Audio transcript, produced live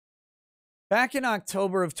Back in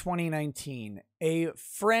October of 2019, a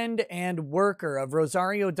friend and worker of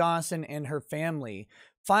Rosario Dawson and her family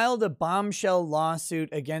filed a bombshell lawsuit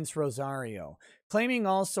against Rosario, claiming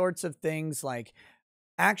all sorts of things like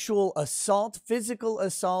actual assault, physical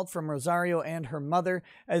assault from Rosario and her mother,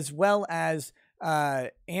 as well as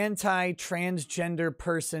anti-transgender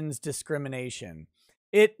persons discrimination.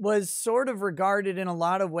 It was sort of regarded in a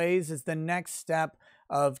lot of ways as the next step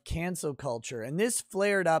of cancel culture, and this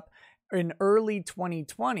flared up in early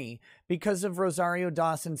 2020 because of Rosario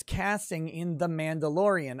Dawson's casting in The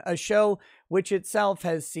Mandalorian, a show which itself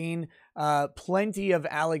has seen plenty of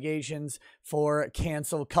allegations for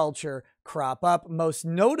cancel culture crop up, most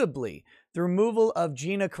notably the removal of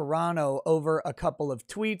Gina Carano over a couple of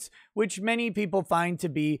tweets, which many people find to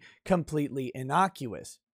be completely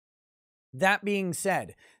innocuous. That being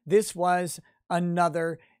said, this was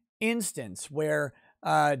another instance where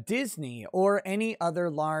Disney or any other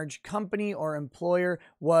large company or employer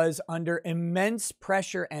was under immense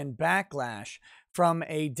pressure and backlash from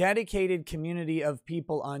a dedicated community of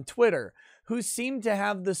people on Twitter who seemed to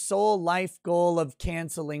have the sole life goal of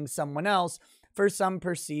canceling someone else for some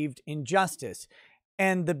perceived injustice.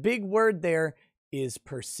 And the big word there is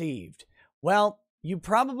perceived. Well, you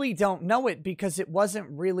probably don't know it because it wasn't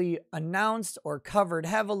really announced or covered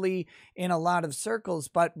heavily in a lot of circles,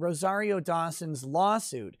 but Rosario Dawson's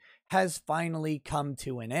lawsuit has finally come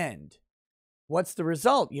to an end. What's the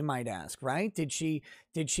result, you might ask, right? Did she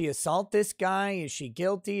assault this guy? Is she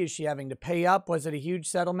guilty? Is she having to pay up? Was it a huge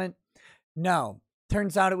settlement? No.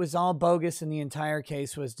 Turns out it was all bogus and the entire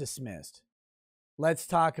case was dismissed. Let's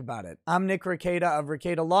talk about it. I'm Nick Rekieta of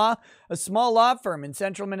Rekieta Law, a small law firm in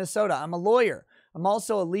central Minnesota. I'm a lawyer. I'm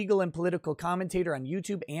also a legal and political commentator on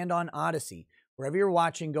YouTube and on Odyssey. Wherever you're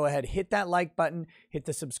watching, go ahead, hit that like button, hit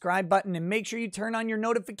the subscribe button, and make sure you turn on your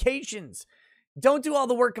notifications. Don't do all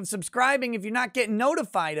the work of subscribing if you're not getting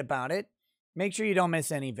notified about it. Make sure you don't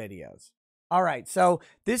miss any videos. All right, so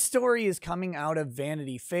this story is coming out of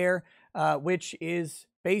Vanity Fair, which is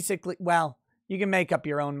basically, well, you can make up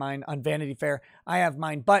your own mind on Vanity Fair. I have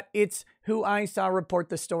mine, but it's who I saw report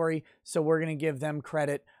the story, so we're going to give them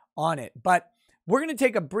credit on it. But we're going to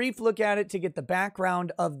take a brief look at it to get the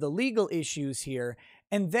background of the legal issues here,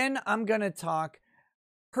 and then I'm going to talk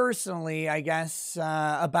personally, I guess,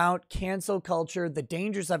 about cancel culture, the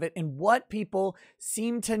dangers of it, and what people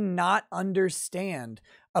seem to not understand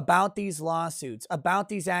about these lawsuits, about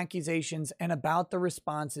these accusations, and about the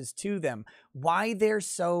responses to them, why they're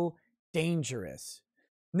so dangerous.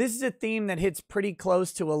 This is a theme that hits pretty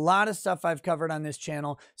close to a lot of stuff I've covered on this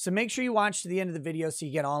channel, so make sure you watch to the end of the video so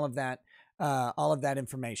you get all of that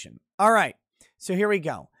information. All right, so here we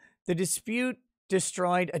go. The dispute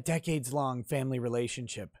destroyed a decades-long family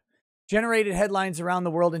relationship, generated headlines around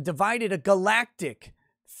the world, and divided a galactic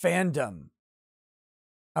fandom.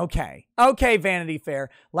 Okay, Vanity Fair.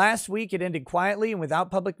 Last week, it ended quietly and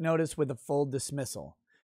without public notice with a full dismissal.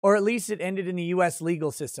 Or at least it ended in the U.S. legal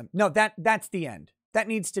system. No, that's the end. That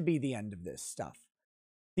needs to be the end of this stuff.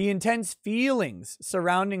 The intense feelings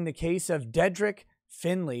surrounding the case of Dedrick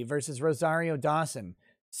Finley versus Rosario Dawson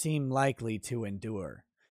seem likely to endure.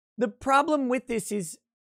 The problem with this is,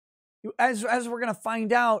 as we're going to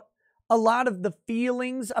find out, a lot of the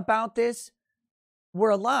feelings about this were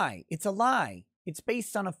a lie. It's a lie. It's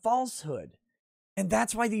based on a falsehood. And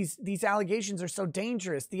that's why these allegations are so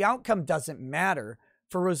dangerous. The outcome doesn't matter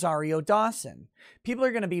for Rosario Dawson. People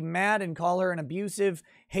are going to be mad and call her an abusive,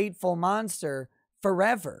 hateful monster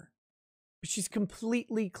forever. But she's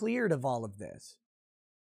completely cleared of all of this.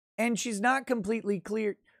 And she's not completely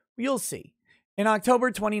cleared. You'll see. In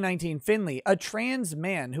October 2019, Finley, a trans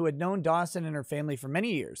man who had known Dawson and her family for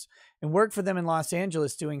many years and worked for them in Los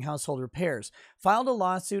Angeles doing household repairs, filed a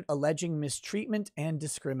lawsuit alleging mistreatment and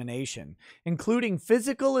discrimination, including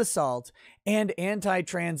physical assault and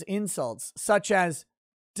anti-trans insults, such as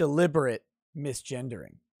deliberate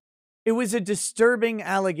misgendering. It was a disturbing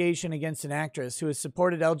allegation against an actress who has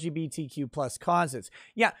supported LGBTQ+ causes.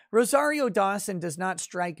 Yeah, Rosario Dawson does not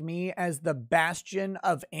strike me as the bastion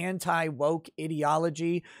of anti-woke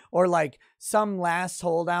ideology or like some last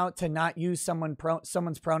holdout to not use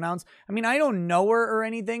someone's pronouns. I mean, I don't know her or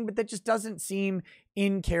anything, but that just doesn't seem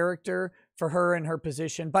in character for her and her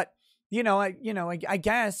position. But I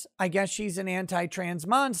guess she's an anti-trans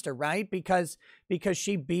monster, right? Because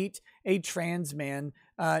she beat a trans man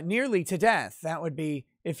nearly to death. That would be,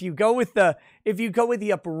 if you go with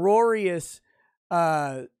the uproarious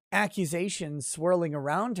accusations swirling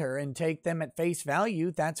around her and take them at face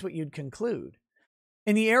value, that's what you'd conclude.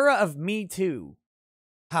 In the era of Me Too,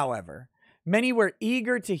 however, many were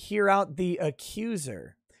eager to hear out the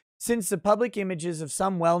accuser, since the public images of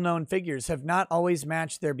some well-known figures have not always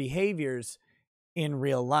matched their behaviors in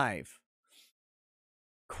real life.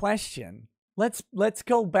 Question. Let's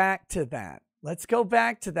go back to that. Let's go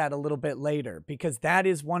back to that a little bit later, because that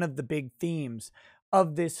is one of the big themes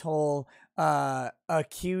of this whole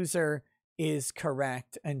accuser is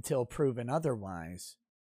correct until proven otherwise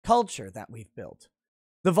culture that we've built.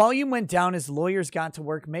 The volume went down as lawyers got to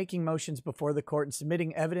work making motions before the court and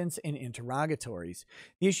submitting evidence in interrogatories.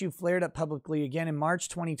 The issue flared up publicly again in March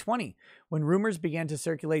 2020, when rumors began to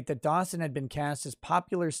circulate that Dawson had been cast as a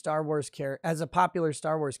popular Star Wars character.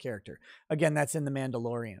 Again, that's in The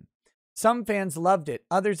Mandalorian. Some fans loved it.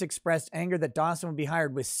 Others expressed anger that Dawson would be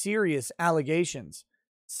hired with serious allegations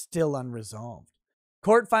still unresolved.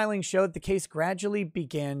 Court filings showed the case gradually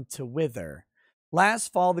began to wither.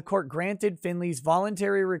 Last fall, the court granted Finley's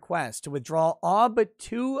voluntary request to withdraw all but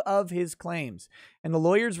 2 of his claims, and the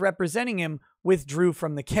lawyers representing him withdrew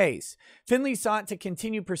from the case. Finley sought to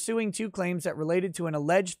continue pursuing 2 claims that related to an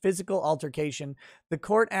alleged physical altercation. The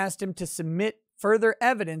court asked him to submit further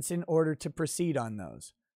evidence in order to proceed on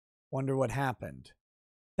those. Wonder what happened.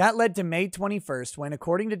 That led to May 21st, when,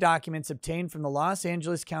 according to documents obtained from the Los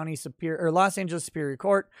Angeles Superior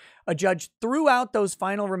Court, a judge threw out those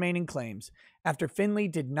final remaining claims after Finley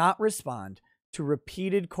did not respond to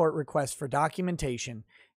repeated court requests for documentation,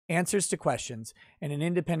 answers to questions, and an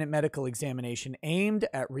independent medical examination aimed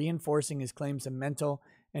at reinforcing his claims of mental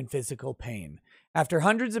and physical pain. After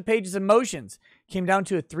hundreds of pages of motions, came down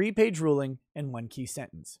to a 3-page ruling and 1 key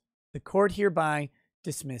sentence. The court hereby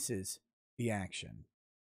dismisses the action.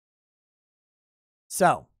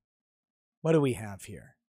 So, what do we have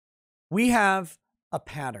here? We have a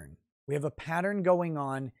pattern. We have a pattern going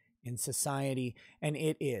on in society, and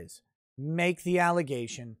it is make the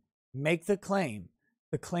allegation, make the claim.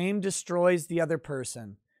 The claim destroys the other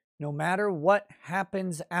person. No matter what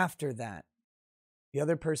happens after that, the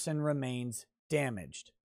other person remains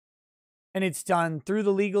damaged. And it's done through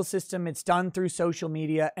the legal system, it's done through social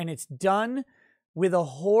media, and it's done with a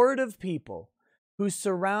horde of people who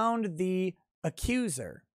surround the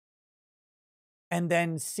accuser and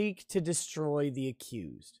then seek to destroy the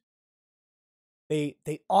accused. They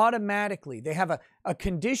automatically, they have a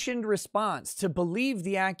conditioned response to believe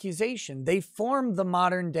the accusation. They form the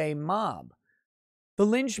modern day mob. The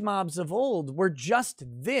lynch mobs of old were just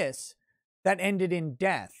this that ended in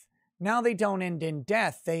death. Now they don't end in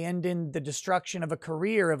death. They end in the destruction of a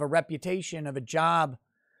career, of a reputation, of a job,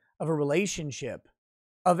 of a relationship,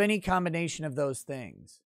 of any combination of those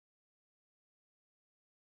things.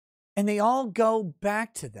 And they all go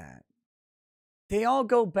back to that. They all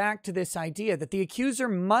go back to this idea that the accuser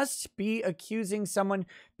must be accusing someone,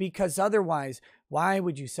 because otherwise, why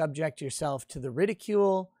would you subject yourself to the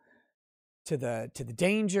ridicule, to the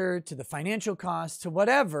danger, to the financial cost, to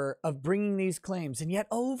whatever of bringing these claims? And yet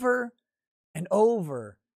over and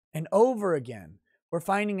over and over again, we're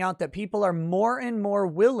finding out that people are more and more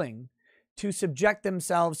willing to subject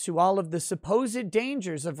themselves to all of the supposed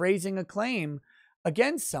dangers of raising a claim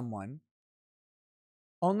against someone,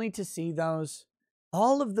 only to see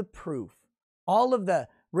all of the proof, all of the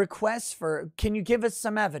requests for, can you give us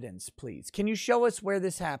some evidence, please? Can you show us where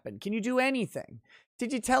this happened? Can you do anything?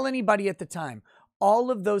 Did you tell anybody at the time? All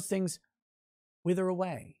of those things wither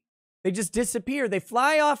away. They just disappear. They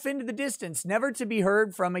fly off into the distance, never to be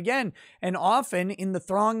heard from again. And often in the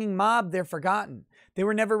thronging mob, they're forgotten. They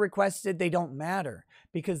were never requested. They don't matter,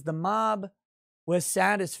 because the mob was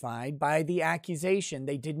satisfied by the accusation.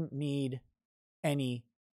 They didn't need any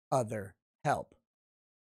other help.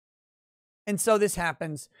 And so this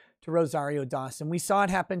happens to Rosario Dawson. We saw it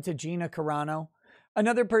happen to Gina Carano,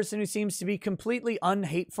 another person who seems to be completely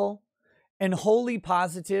unhateful and wholly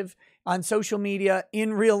positive on social media,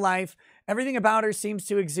 in real life. Everything about her seems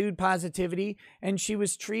to exude positivity, and she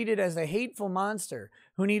was treated as a hateful monster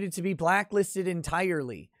who needed to be blacklisted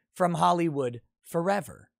entirely from Hollywood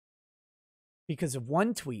forever, because of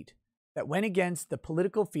one tweet that went against the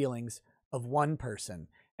political feelings of one person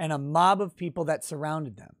and a mob of people that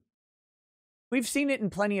surrounded them. We've seen it in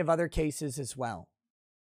plenty of other cases as well.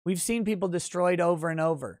 We've seen people destroyed over and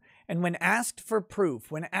over. And when asked for proof,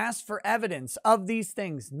 when asked for evidence of these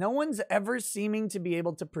things, no one's ever seeming to be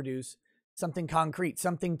able to produce something concrete,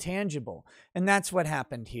 something tangible. And that's what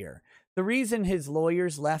happened here. The reason his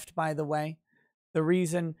lawyers left, by the way, the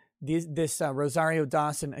reason this Rosario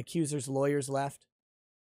Dawson accuser's lawyers left,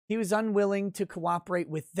 he was unwilling to cooperate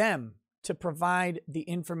with them to provide the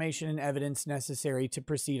information and evidence necessary to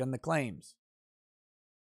proceed on the claims.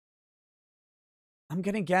 I'm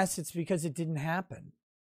going to guess it's because it didn't happen.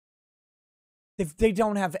 If they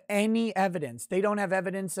don't have any evidence, they don't have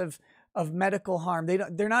evidence of of medical harm.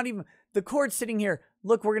 They're not even, the court's sitting here,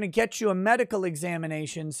 look, we're going to get you a medical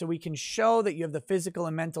examination so we can show that you have the physical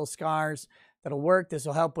and mental scars that'll work. This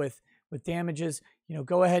will help with damages. You know,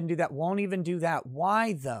 go ahead and do that. Won't even do that.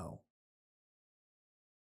 Why though?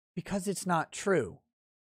 Because it's not true.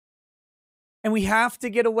 And we have to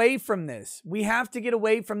get away from this. We have to get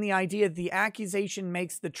away from the idea that the accusation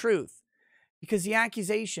makes the truth, because the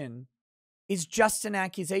accusation is just an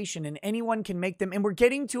accusation and anyone can make them. And we're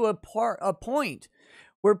getting to a point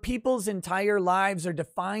where people's entire lives are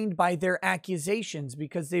defined by their accusations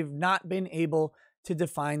because they've not been able to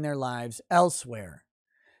define their lives elsewhere.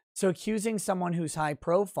 So accusing someone who's high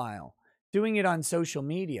profile, doing it on social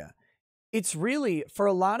media, it's really, for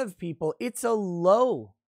a lot of people, it's a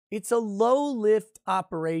low lift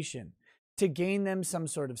operation to gain them some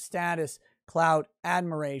sort of status, clout,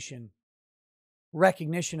 admiration,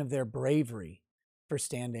 recognition of their bravery for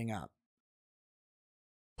standing up.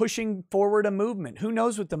 Pushing forward a movement. Who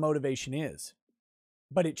knows what the motivation is?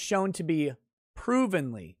 But it's shown to be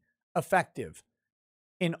provenly effective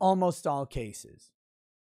in almost all cases.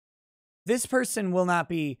 This person will not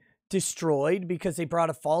be destroyed because they brought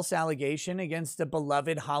a false allegation against a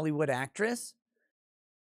beloved Hollywood actress.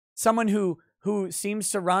 Someone who seems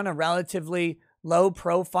to run a relatively low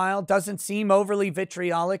profile, doesn't seem overly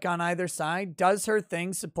vitriolic on either side, does her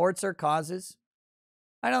thing, supports her causes.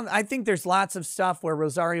 I think there's lots of stuff where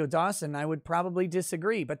Rosario Dawson, I would probably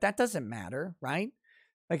disagree, but that doesn't matter, right?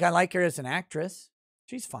 Like, I like her as an actress.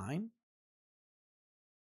 She's fine.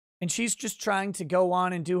 And she's just trying to go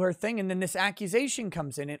on and do her thing. And then this accusation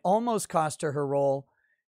comes in. It almost cost her role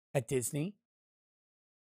at Disney.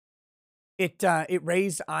 It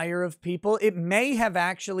raised ire of people. It may have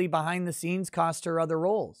actually behind the scenes cost her other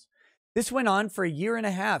roles. This went on for a year and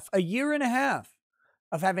a half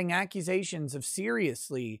of having accusations of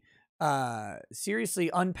seriously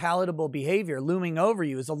unpalatable behavior looming over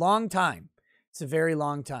you is a long time. It's a very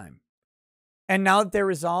long time. And now that they're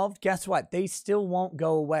resolved, guess what? They still won't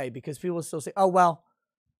go away because people still say, oh, well,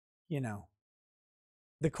 you know,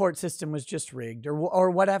 the court system was just rigged or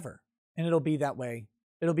whatever. And it'll be that way.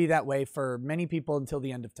 It'll be that way for many people until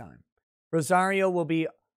the end of time. Rosario will be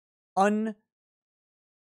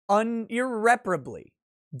irreparably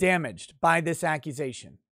damaged by this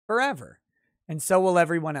accusation forever. And so will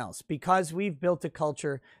everyone else, because we've built a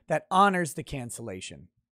culture that honors the cancellation.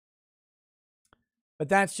 But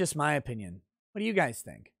that's just my opinion. What do you guys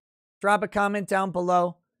think? Drop a comment down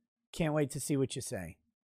below. Can't wait to see what you say.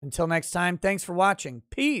 Until next time, thanks for watching.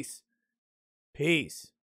 Peace. Peace.